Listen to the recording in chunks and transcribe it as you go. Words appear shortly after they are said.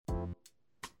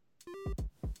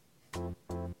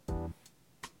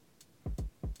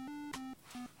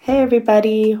Hey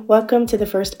everybody, welcome to the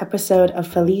first episode of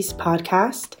Feliz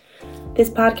podcast. This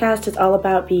podcast is all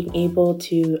about being able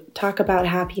to talk about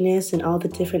happiness and all the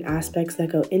different aspects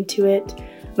that go into it.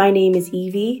 My name is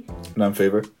Evie. And I'm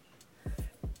Favour.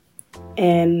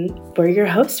 And we're your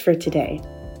hosts for today.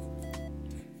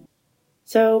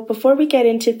 So before we get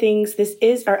into things, this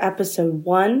is our episode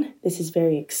 1. This is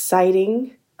very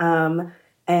exciting.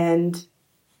 And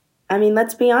I mean,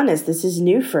 let's be honest, this is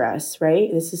new for us,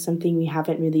 right? This is something we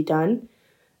haven't really done.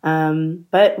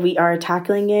 But we are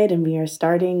tackling it and we are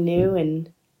starting new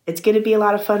and it's going to be a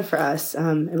lot of fun for us.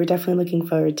 And we're definitely looking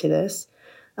forward to this.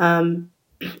 And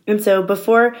so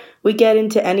before we get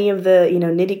into any of the,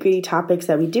 nitty-gritty topics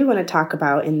that we do want to talk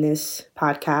about in this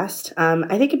podcast,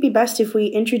 I think it'd be best if we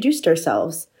introduced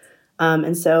ourselves.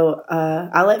 And so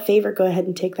I'll let Favour go ahead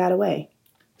and take that away.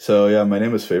 So yeah, my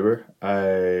name is Favour.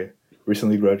 I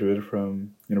recently graduated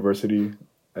from university.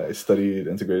 I studied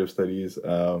integrative studies,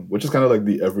 which is kind of like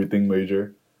the everything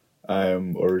major.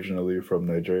 I'm originally from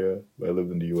Nigeria. I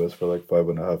lived in the US for like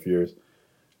 5.5 years.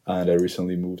 And I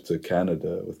recently moved to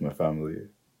Canada with my family,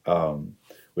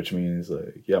 which means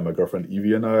my girlfriend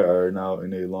Evie and I are now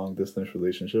in a long distance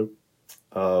relationship.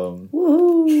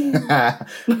 Woo!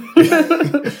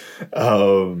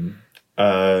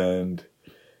 And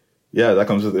yeah, that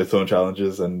comes with its own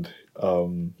challenges. And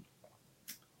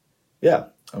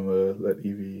I'm going to let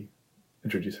Evie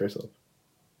introduce herself.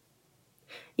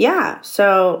 Yeah,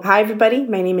 so hi everybody,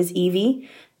 my name is Evie.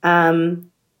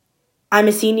 I'm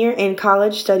a senior in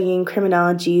college studying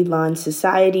criminology, law, and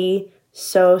society.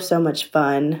 So much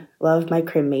fun. Love my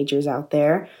crim majors out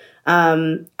there.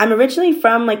 I'm originally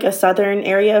from a southern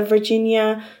area of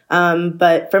Virginia,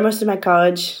 but for most of my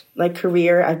college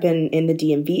career, I've been in the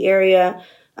DMV area.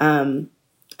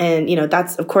 And,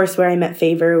 that's, of course, where I met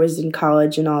Favour, was in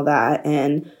college and all that.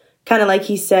 And kind of like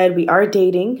he said, we are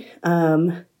dating,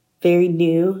 very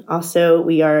new. Also,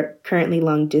 we are currently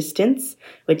long distance,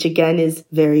 which, again, is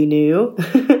very new.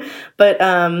 But,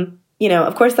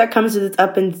 of course, that comes with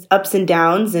its ups and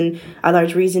downs. And a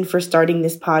large reason for starting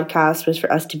this podcast was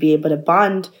for us to be able to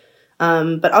bond,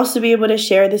 but also be able to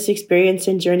share this experience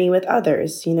and journey with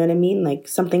others. You know what I mean?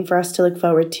 Something for us to look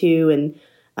forward to.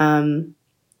 And,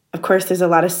 of course, there's a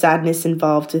lot of sadness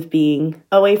involved with being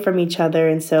away from each other.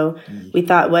 And so we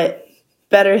thought, what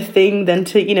better thing than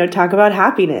to, talk about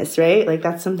happiness, right?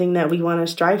 That's something that we want to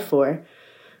strive for.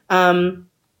 So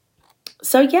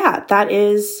yeah, that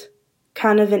is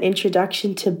kind of an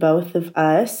introduction to both of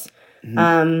us.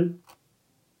 Mm-hmm.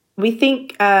 We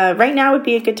think right now would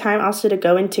be a good time also to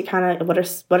go into kind of what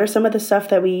are some of the stuff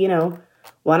that we,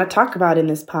 want to talk about in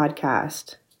this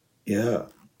podcast. Yeah.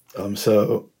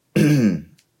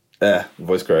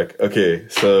 Voice crack. Okay,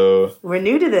 so we're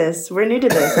new to this.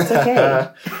 It's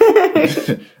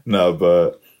okay. No,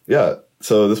 but yeah.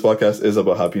 So this podcast is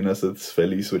about happiness. It's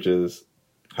Feliz, which is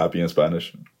happy in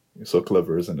Spanish. You're so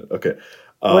clever, isn't it? Okay.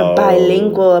 We're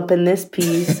bilingual up in this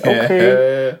piece.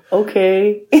 Okay.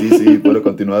 Okay. Sí, puedo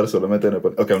continuar solamente en el...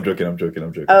 Okay, I'm joking.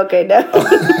 Okay, no.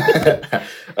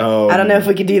 I don't know if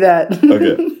we can do that.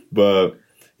 Okay, but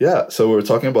yeah, so we're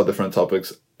talking about different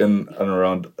topics in and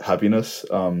around happiness,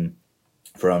 from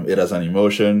it as an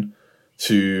emotion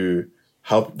to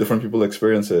how different people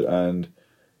experience it. And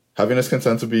happiness can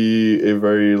tend to be a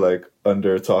very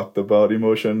under talked about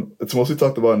emotion. It's mostly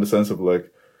talked about in the sense of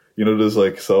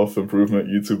there's self-improvement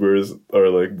YouTubers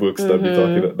or books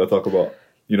Mm-hmm. that talk about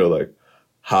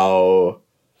how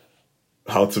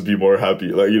to be more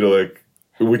happy,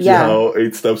 WikiHow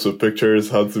 8 steps with pictures,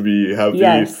 how to be happy.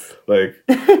 Yes.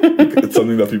 It's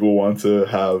something that people want to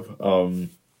have,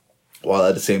 while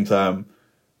at the same time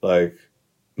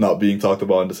not being talked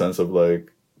about in the sense of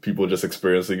people just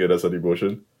experiencing it as an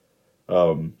emotion.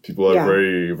 People are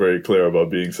very, very clear about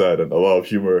being sad, and a lot of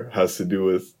humor has to do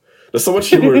with... There's so much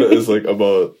humor that is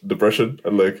about depression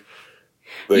and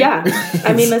yeah.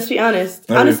 I mean, let's be honest.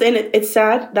 Honestly, and it's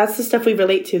sad. That's the stuff we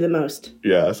relate to the most.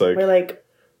 Yeah, it's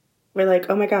we're like,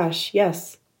 oh my gosh,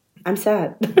 yes, I'm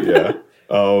sad. Yeah.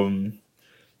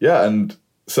 Yeah, and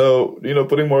so,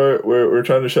 putting more, we're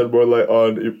trying to shed more light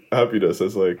on happiness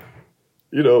as something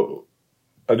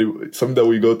that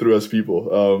we go through as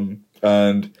people.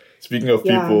 And speaking of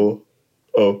people,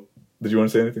 did you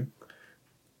want to say anything?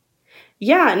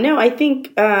 Yeah, no, I think,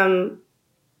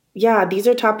 these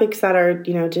are topics that are,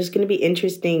 just going to be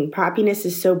interesting. Happiness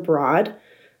is so broad.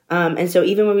 And so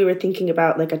even when we were thinking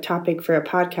about a topic for a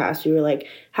podcast, we were like,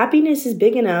 happiness is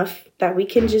big enough that we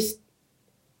can just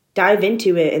dive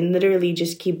into it and literally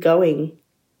just keep going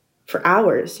for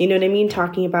hours. You know what I mean?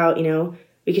 Talking about,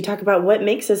 we could talk about what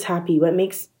makes us happy, what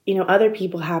makes, other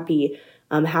people happy.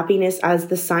 happiness as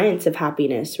the science of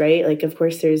happiness, right? Like, of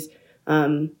course, there's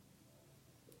dopamine,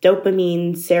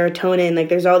 serotonin, like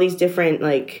there's all these different,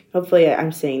 like, hopefully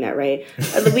I'm saying that right.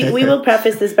 We will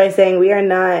preface this by saying we are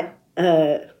not,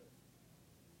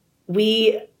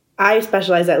 I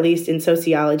specialize at least in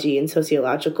sociology and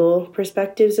sociological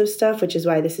perspectives of stuff, which is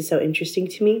why this is so interesting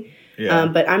to me. Yeah.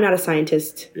 But I'm not a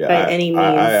scientist by any means.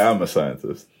 I am a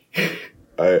scientist.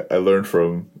 I learned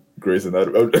from Grey's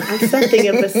Anatomy. I'm something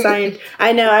of a scientist.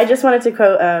 I know. I just wanted to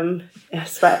quote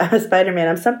Spider-Man.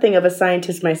 I'm something of a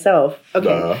scientist myself.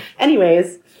 Okay.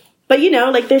 Anyways, but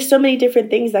like there's so many different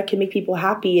things that can make people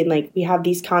happy, and like we have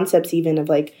these concepts even of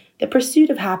like the pursuit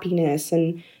of happiness,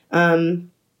 and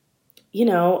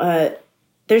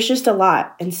there's just a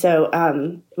lot, and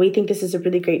so we think this is a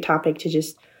really great topic to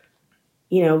just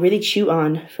really chew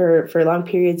on for long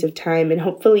periods of time. And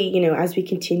hopefully, as we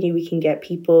continue, we can get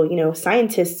people,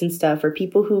 scientists and stuff, or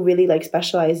people who really like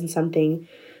specialize in something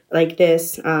like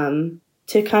this, to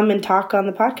come and talk on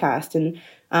the podcast. And,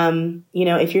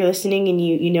 if you're listening and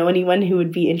you know anyone who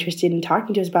would be interested in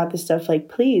talking to us about this stuff, like,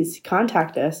 please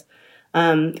contact us.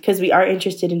 Because we are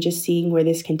interested in just seeing where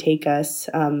this can take us.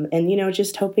 And,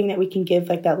 just hoping that we can give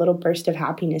like that little burst of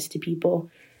happiness to people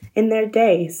in their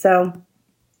day. So,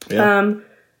 I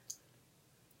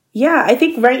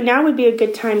think right now would be a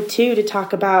good time too to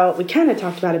talk about, we kind of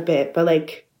talked about a bit, but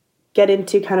like get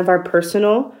into kind of our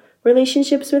personal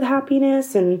relationships with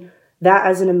happiness and that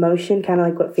as an emotion, kind of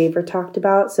like what Favour talked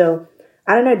about. So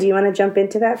I don't know, do you want to jump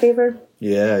into that, Favour?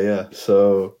 Yeah.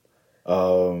 So,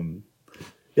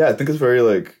 I think it's very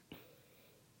like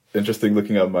interesting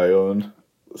looking at my own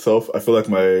self. I feel like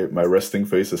my resting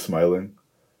face is smiling.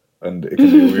 And it can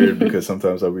be weird because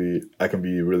sometimes I can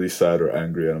be really sad or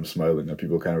angry and I'm smiling and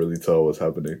people can't really tell what's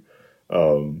happening.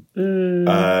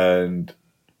 And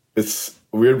it's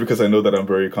weird because I know that I'm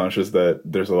very conscious that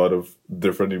there's a lot of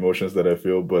different emotions that I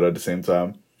feel, but at the same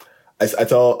time,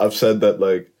 I've said that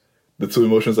like the two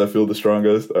emotions I feel the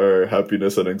strongest are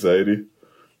happiness and anxiety.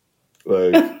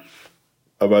 Like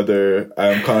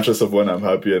I'm conscious of when I'm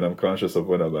happy and I'm conscious of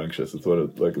when I'm anxious. It's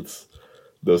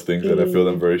those things that I feel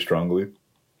them very strongly.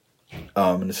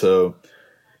 And so,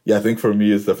 I think for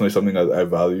me, it's definitely something that I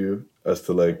value as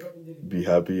to like be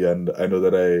happy. And I know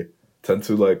that I tend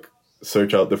to like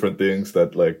search out different things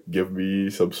that like give me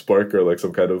some spark or like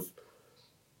some kind of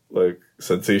like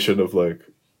sensation of like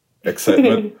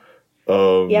excitement.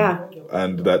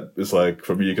 And that is like,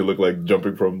 for me, it can look like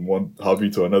jumping from one hobby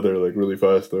to another like really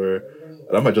fast, or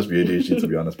that might just be ADHD to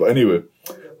be honest. But anyway,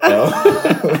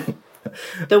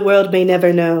 the world may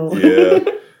never know.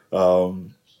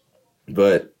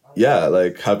 But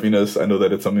like happiness, I know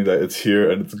that it's something that it's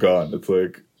here and it's gone. It's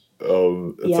like,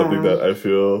 it's something that I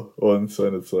feel once,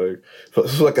 and it's like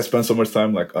I spend so much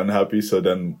time like unhappy, so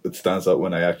then it stands out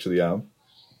when I actually am,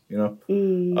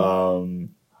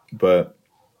 But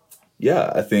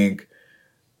I think,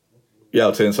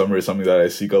 I'll say in summary, it's something that I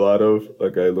seek a lot of,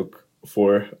 like I look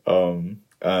for, and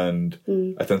I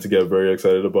tend to get very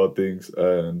excited about things,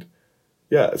 and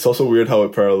it's also weird how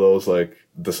it parallels like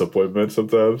disappointment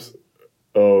sometimes.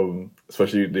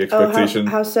 Especially the expectation.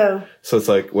 How so? So it's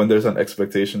like when there's an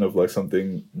expectation of like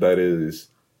something that is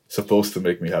supposed to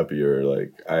make me happy, or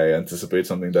like I anticipate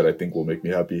something that I think will make me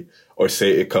happy, or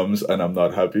say it comes and I'm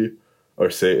not happy, or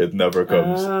say it never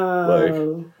comes.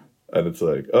 And it's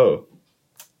like,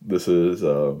 this is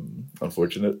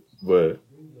unfortunate, but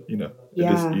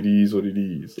it is what it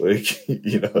is. Like,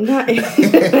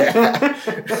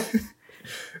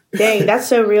 Dang, that's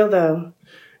so real though.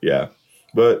 Yeah.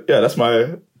 But that's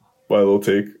my little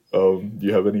take. Do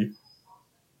you have any?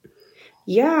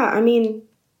 Yeah, I mean,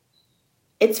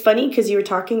 it's funny because you were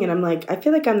talking and I'm like, I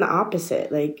feel like I'm the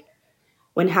opposite. Like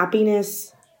when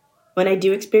I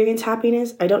do experience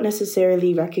happiness, I don't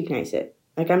necessarily recognize it.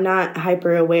 Like I'm not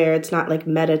hyper aware. It's not like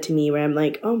meta to me where I'm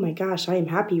like, oh my gosh, I am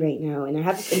happy right now. And I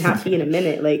haven't been happy in a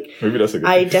minute. Like maybe that's a good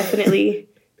I thing. Definitely...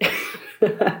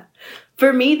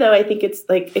 For me, though, I think it's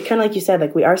like, it kind of like you said,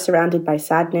 like we are surrounded by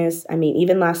sadness. I mean,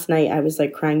 even last night I was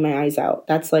like crying my eyes out.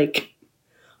 That's like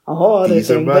a whole other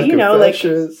thing. But like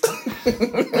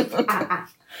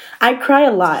I cry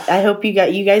a lot. I hope you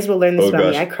guys will learn this about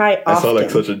me. I cry often. I sound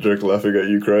like such a jerk laughing at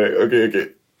you cry. Okay.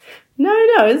 No.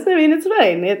 It's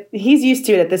fine. He's used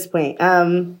to it at this point.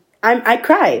 I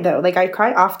cry though. Like I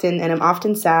cry often, and I'm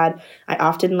often sad. I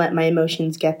often let my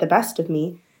emotions get the best of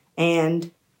me, and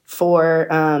for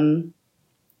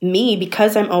me,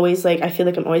 because I'm always like, I feel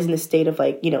like I'm always in this state of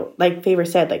like, like Favour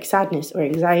said, like sadness or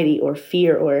anxiety or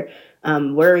fear or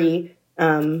worry.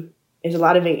 there's a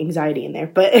lot of anxiety in there,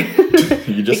 but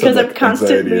You just because said I'm like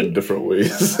constantly anxiety in different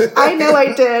ways. I know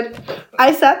I did.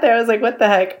 I sat there, I was like, what the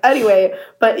heck? Anyway,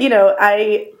 but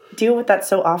I deal with that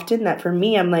so often that for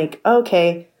me, I'm like,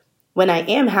 okay, when I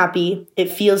am happy,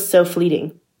 it feels so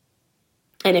fleeting.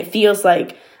 And it feels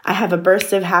like I have a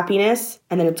burst of happiness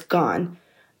and then it's gone.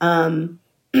 And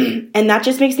that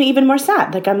just makes me even more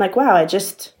sad. Like, I'm like, wow, I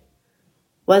just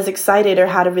was excited or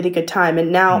had a really good time.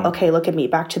 And now, okay, look at me,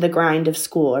 back to the grind of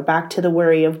school or back to the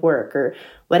worry of work or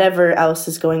whatever else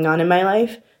is going on in my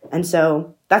life. And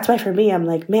so that's why for me, I'm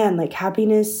like, man, like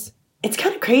happiness, it's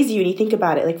kind of crazy when you think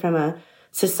about it, like from a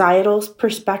societal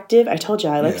perspective. I told you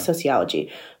I like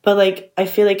sociology, but like, I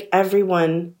feel like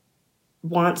everyone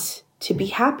wants to be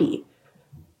happy.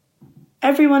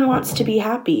 Everyone wants to be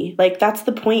happy. Like, that's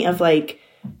the point of like,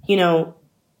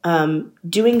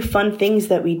 doing fun things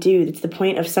that we do. It's the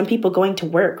point of some people going to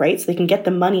work, right? So they can get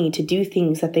the money to do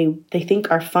things that they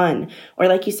think are fun. Or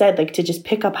like you said, like to just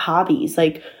pick up hobbies.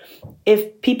 Like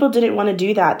if people didn't want to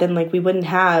do that, then like we wouldn't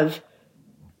have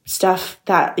stuff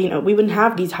that, we wouldn't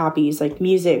have these hobbies like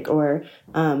music or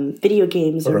video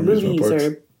games or movies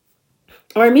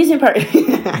or amusement park.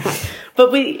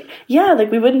 But we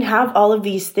wouldn't have all of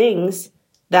these things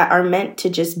that are meant to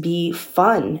just be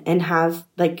fun and have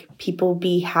like people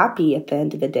be happy at the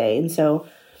end of the day. And so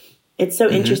it's so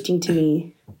interesting to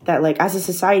me that like as a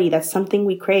society, that's something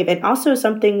we crave and also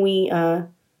something we,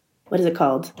 what is it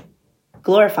called?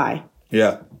 Glorify.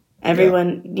 Yeah.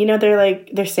 Everyone,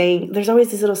 they're saying, there's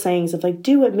always these little sayings of like,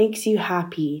 do what makes you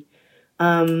happy.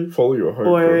 Follow your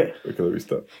heart.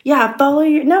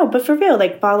 But for real,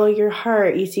 like follow your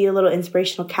heart. You see a little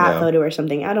inspirational cat photo or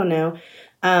something. I don't know.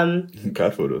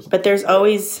 Cat photos. But there's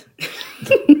always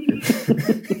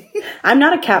I'm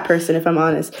not a cat person if I'm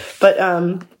honest. But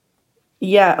oh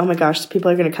my gosh, people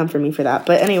are gonna come for me for that.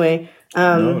 But anyway.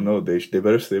 No, they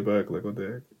better stay back. Like what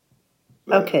the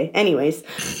heck? Okay, anyways.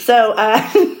 So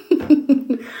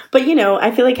but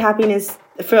I feel like happiness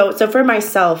for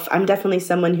myself, I'm definitely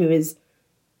someone who is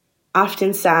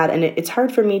often sad, and it's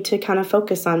hard for me to kind of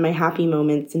focus on my happy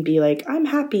moments and be like, I'm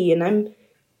happy and I'm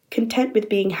content with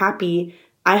being happy.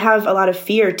 I have a lot of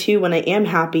fear too when I am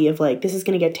happy of like, this is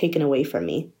going to get taken away from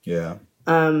me. Yeah.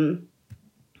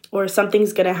 Or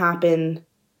something's going to happen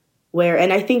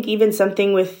and I think even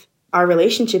something with our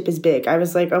relationship is big. I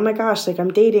was like, oh my gosh, like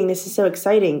I'm dating. This is so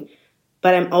exciting.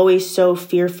 But I'm always so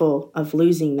fearful of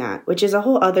losing that, which is a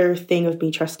whole other thing of me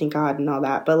trusting God and all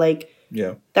that. But like,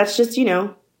 that's just,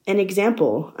 an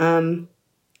example. And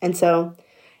so,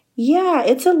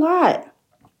 it's a lot.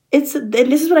 And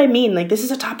this is what I mean. Like, this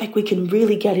is a topic we can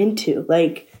really get into.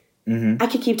 Like, I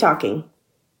could keep talking.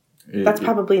 That's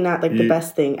probably not like the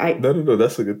best thing. No,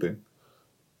 that's a good thing.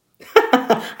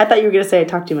 I thought you were going to say I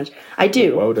talk too much. I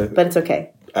do, but it's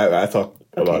okay. I talk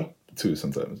a lot too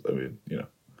sometimes. I mean,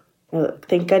 Well,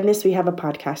 thank goodness we have a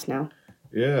podcast now.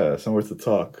 Yeah, somewhere to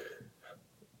talk.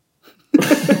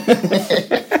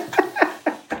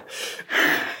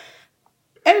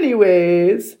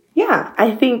 Anyways,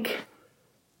 I think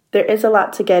there is a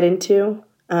lot to get into.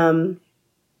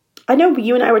 I know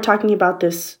you and I were talking about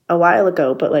this a while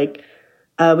ago, but like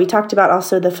we talked about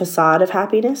also the facade of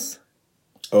happiness.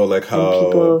 Oh, like how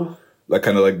people, like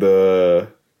kind of like the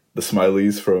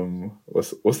Smileys from what's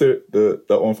that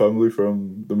one family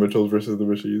from the Mitchells versus the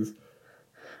Machines?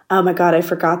 Oh my god, I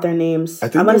forgot their names.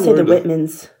 I'm gonna say the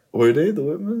Whitmans. Were they the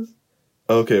Whitmans?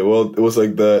 Okay, well, it was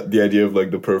like the idea of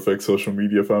like the perfect social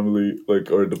media family, like,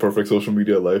 or the perfect social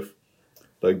media life,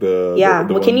 like the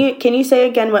can you say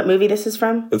again what movie this is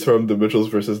from? It's from the Mitchells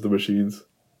versus the Machines,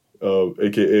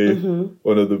 aka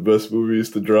one of the best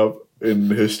movies to drop in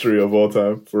the history of all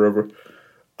time, forever.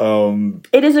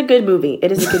 It is a good movie.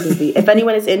 If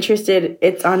anyone is interested,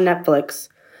 it's on Netflix.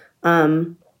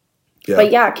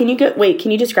 But can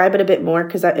you describe it a bit more?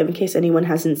 Because in case anyone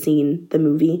hasn't seen the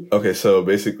movie. Okay, so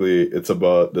basically it's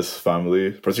about this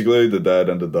family, particularly the dad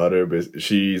and the daughter.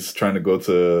 She's trying to go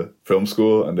to film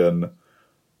school, and then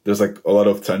there's like a lot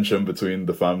of tension between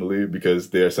the family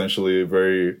because they're essentially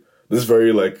this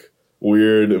very like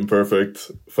weird,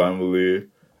 imperfect family.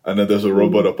 And then there's a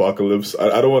robot apocalypse.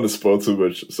 I don't want to spoil too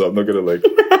much, so I'm not going to like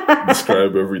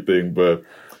describe everything. But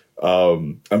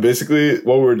and basically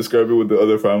what we're describing with the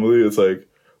other family, it's like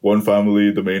one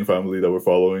family, the main family that we're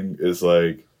following is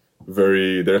like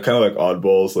they're kind of like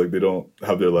oddballs. Like they don't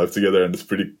have their life together, and it's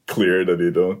pretty clear that they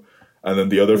don't. And then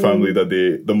the other family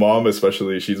the mom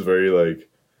especially, she's very like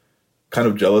kind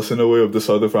of jealous in a way of this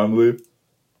other family.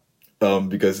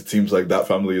 Because it seems like that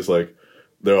family is like,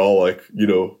 they're all like,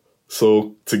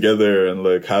 so together and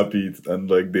like happy,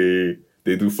 and like they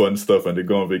they do fun stuff and they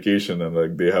go on vacation and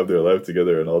like they have their life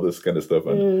together and all this kind of stuff.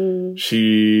 And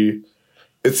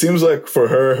it seems like for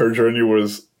her journey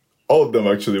was, all of them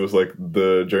actually was like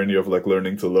the journey of like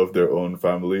learning to love their own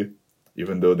family,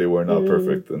 even though they were not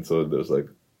perfect. And so there's like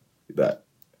that.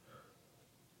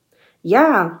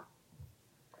 Yeah.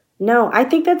 No, I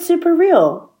think that's super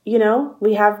real. You know,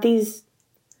 we have these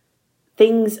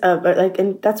things of like,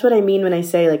 and that's what I mean when I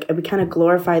say like we kind of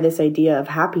glorify this idea of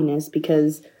happiness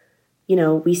because, you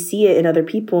know, we see it in other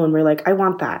people and we're like, I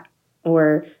want that.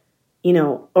 Or, you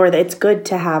know, or it's good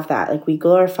to have that. Like we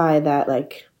glorify that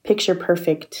like picture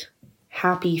perfect,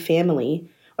 happy family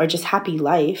or just happy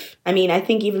life. I mean, I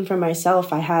think even for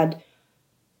myself, I had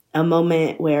a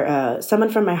moment where someone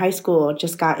from my high school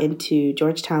just got into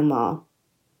Georgetown Law.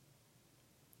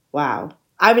 Wow.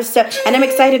 I was so, and I'm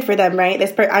excited for them, right?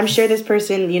 I'm sure this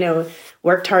person, you know,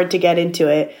 worked hard to get into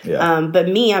it. Yeah. But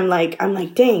me, I'm like,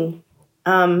 dang,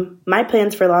 my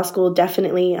plans for law school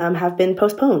definitely have been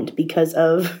postponed because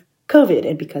of COVID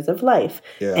and because of life.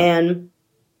 Yeah. And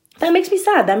that makes me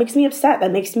sad. That makes me upset.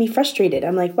 That makes me frustrated.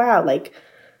 I'm like, wow, like,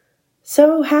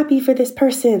 so happy for this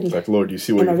person. It's like, Lord, you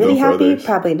see what you've really done for happy? others.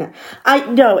 Probably not. I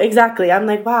know, exactly. I'm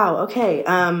like, wow, okay.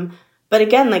 But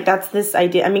again, like that's this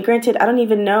idea. I mean, granted, I don't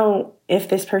even know if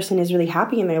this person is really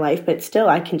happy in their life, but still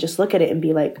I can just look at it and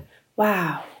be like,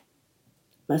 wow,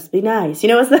 must be nice. You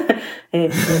know, what's that?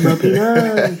 It must be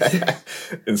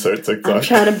nice. Insert TikTok. I'm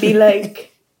trying to be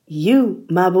like, you,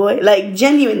 my boy. Like,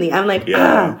 genuinely, I'm like,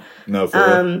 No, for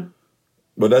real.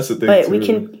 But that's the thing, but too. we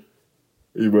can...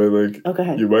 You might, like... Oh, go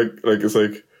ahead. You might, like, it's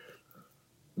like...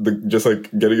 just,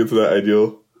 like, getting into that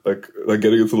ideal... Like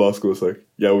getting into law school is like,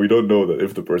 yeah, we don't know that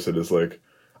if the person is like,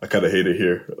 I kind of hate it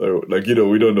here. Or, like, you know,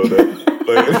 we don't know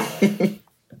that. Like,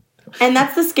 and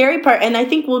that's the scary part. And I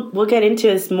think we'll get into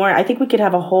this more. I think we could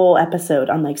have a whole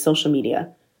episode on, like, social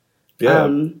media. Yeah.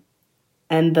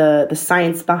 And the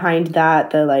science behind that,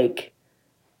 the, like...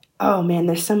 Oh, man,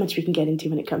 there's so much we can get into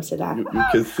when it comes to that. You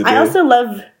kids today. I also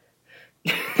love...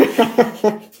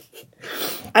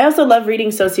 I also love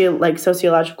reading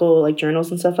sociological like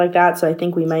journals and stuff like that. So I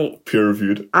think we might peer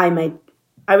reviewed. I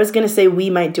was gonna say we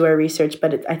might do our research,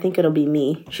 but I think it'll be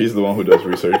me. She's the one who does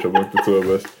research among the two of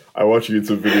us. I watch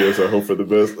YouTube videos. I hope for the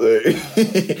best. I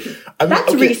mean, That's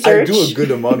okay, research. I do a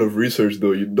good amount of research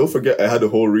though. You don't forget, I had a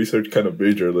whole research kind of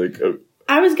major. Like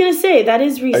I was gonna say that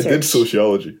is research. I did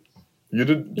sociology. You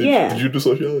did? Yeah. Did you do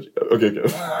sociology? Okay.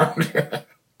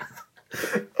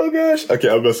 Oh gosh. Okay,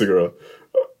 I'm messing around.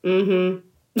 Mm-hmm.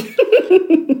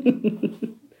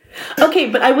 Okay,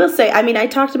 but I will say, I mean, I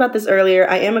talked about this earlier.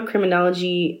 I am a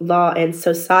criminology, law, and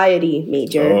society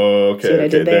major. Oh, okay. See what I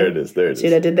did there? There it is. See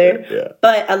what I did there? Yeah.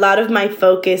 But a lot of my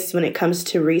focus when it comes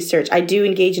to research, I do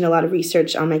engage in a lot of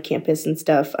research on my campus and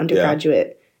stuff,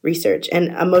 undergraduate research,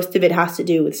 and most of it has to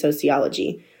do with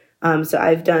sociology. So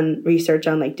I've done research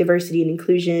on like diversity and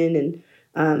inclusion,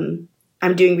 and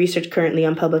I'm doing research currently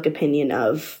on public opinion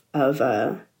of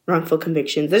wrongful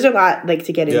convictions. There's a lot like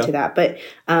to get into that, but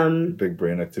big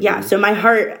brain activity. Yeah, so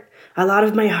a lot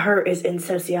of my heart is in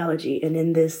sociology and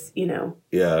in this, you know,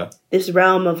 this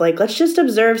realm of like, let's just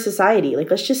observe society. Like,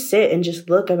 let's just sit and just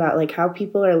look about like how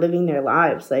people are living their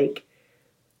lives. Like,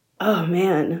 oh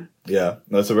man. Yeah,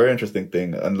 that's a very interesting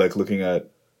thing. And like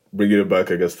bringing it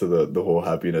back, I guess, to the whole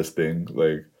happiness thing.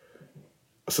 Like,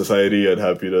 society and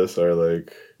happiness are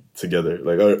like together.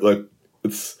 Like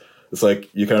it's like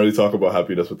you can't really talk about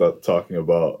happiness without talking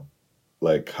about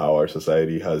like how our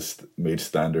society has made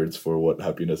standards for what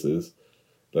happiness is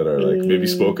that are like maybe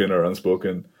spoken or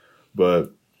unspoken.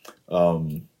 But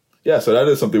so that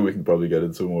is something we can probably get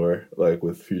into more like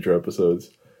with future episodes.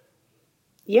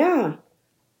 Yeah.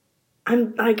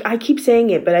 I'm like, I keep saying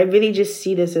it, but I really just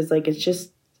see this as like, it's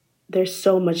just, there's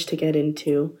so much to get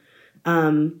into.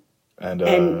 And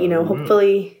you know,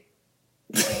 hopefully...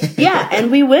 Yeah, and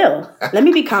we will. Let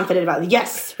me be confident about it.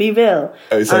 Yes, we will.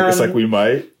 It's like we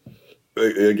might.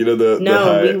 Like, you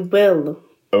know we will.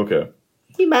 Okay.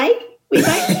 We might.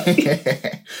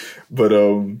 But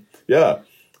yeah.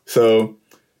 So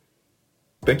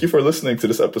thank you for listening to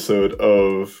this episode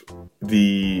of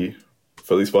the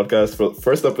Feliz podcast.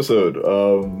 First episode.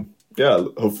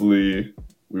 Hopefully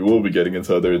we will be getting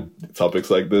into other topics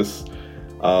like this.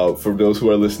 For those who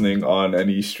are listening on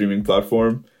any streaming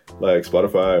platform like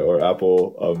Spotify or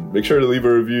Apple, make sure to leave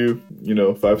a review.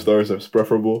 5 stars is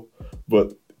preferable, but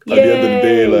at the end of the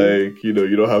day, like, you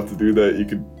don't have to do that. You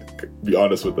can be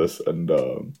honest with us, and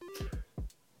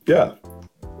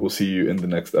we'll see you in the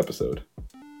next episode.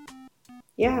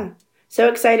 Yeah, so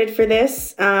excited for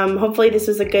this. Hopefully this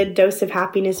was a good dose of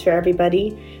happiness for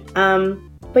everybody.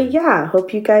 But yeah,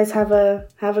 hope you guys have a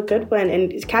good one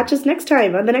and catch us next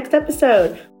time on the next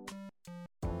episode.